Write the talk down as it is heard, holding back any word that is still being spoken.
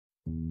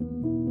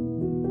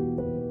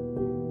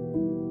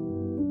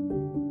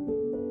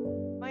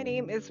My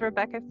name is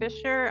Rebecca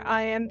Fisher.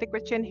 I am the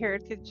Gwich'in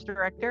Heritage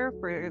Director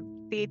for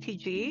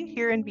CATG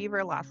here in Beaver,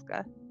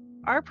 Alaska.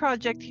 Our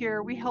project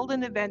here, we held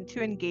an event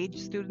to engage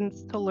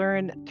students to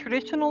learn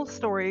traditional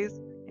stories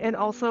and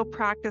also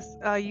practice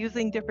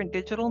using different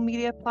digital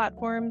media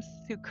platforms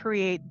to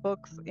create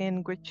books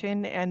in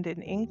Gwich'in and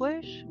in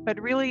English,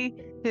 but really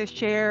to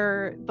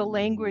share the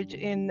language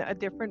in a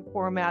different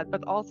format,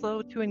 but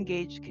also to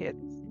engage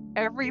kids.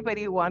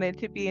 Everybody wanted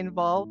to be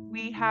involved.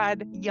 We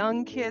had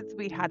young kids,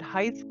 we had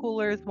high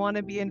schoolers want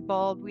to be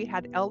involved. We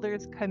had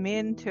elders come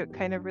in to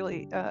kind of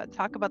really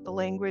talk about the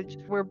language.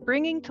 We're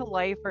bringing to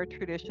life our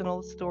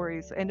traditional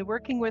stories and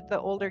working with the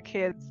older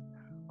kids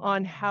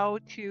on how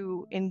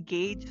to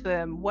engage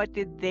them. What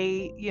did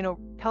they,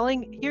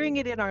 hearing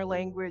it in our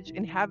language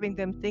and having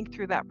them think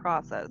through that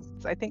process.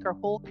 So I think our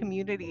whole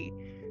community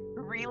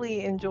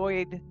really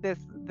enjoyed this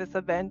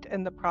event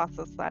and the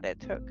process that it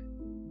took.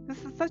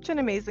 This is such an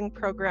amazing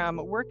program,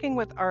 working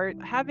with art,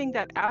 having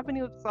that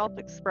avenue of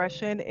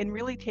self-expression and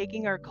really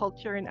taking our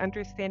culture and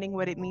understanding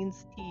what it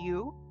means to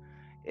you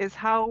is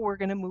how we're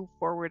going to move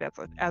forward as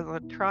a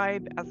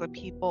tribe, as a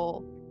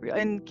people,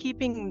 and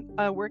keeping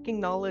working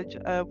knowledge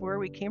of where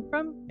we came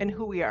from and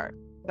who we are.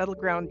 That'll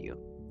ground you.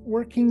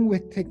 Working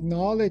with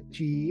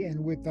technology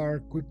and with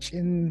our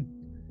Gwich'in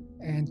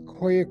and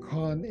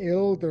Koyukon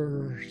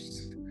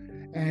elders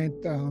and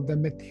the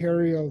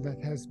material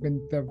that has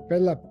been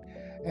developed.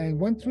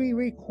 And once we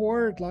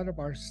record a lot of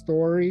our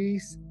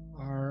stories,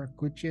 our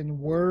Gwich'in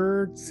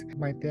words,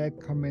 my dad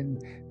come in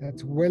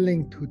that's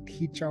willing to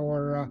teach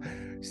our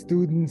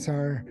students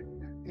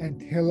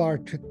and tell our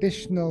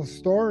traditional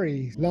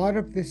stories. A lot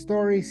of the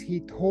stories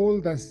he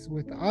told us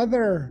with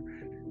other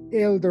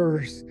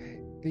elders,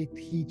 they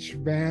teach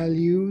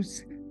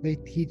values, they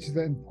teach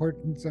the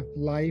importance of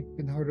life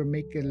and how to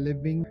make a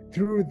living.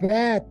 Through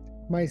that,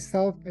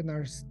 myself and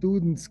our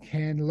students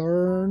can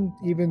learn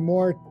even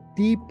more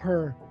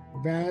deeper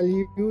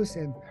values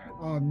and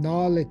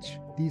knowledge.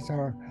 These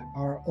are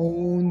our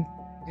own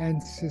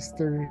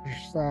ancestors'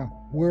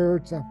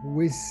 words of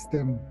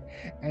wisdom.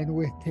 And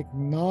with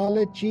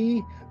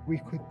technology, we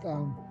could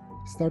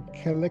start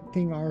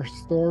collecting our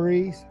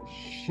stories,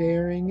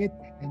 sharing it,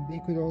 and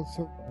they could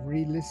also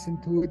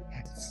re-listen to it.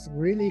 It's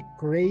really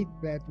great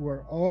that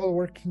we're all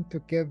working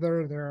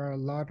together. There are a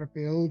lot of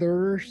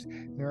elders.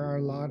 There are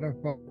a lot of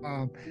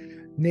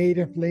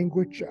native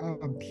language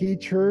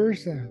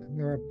teachers,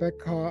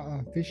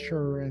 Rebecca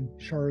Fisher and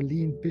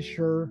Charlene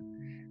Fisher,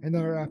 and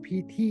our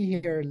PT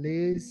here,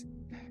 Liz,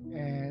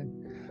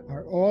 and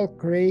are all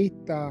great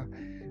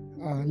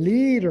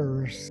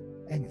leaders.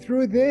 And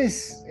through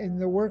this, in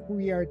the work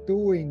we are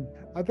doing,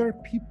 other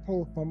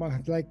people from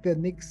like the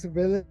next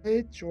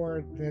village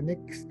or the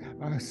next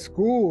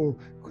school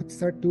could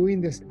start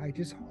doing this. I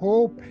just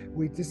hope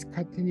we just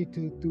continue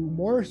to do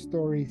more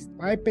stories.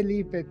 I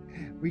believe that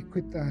we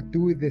could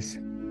do this.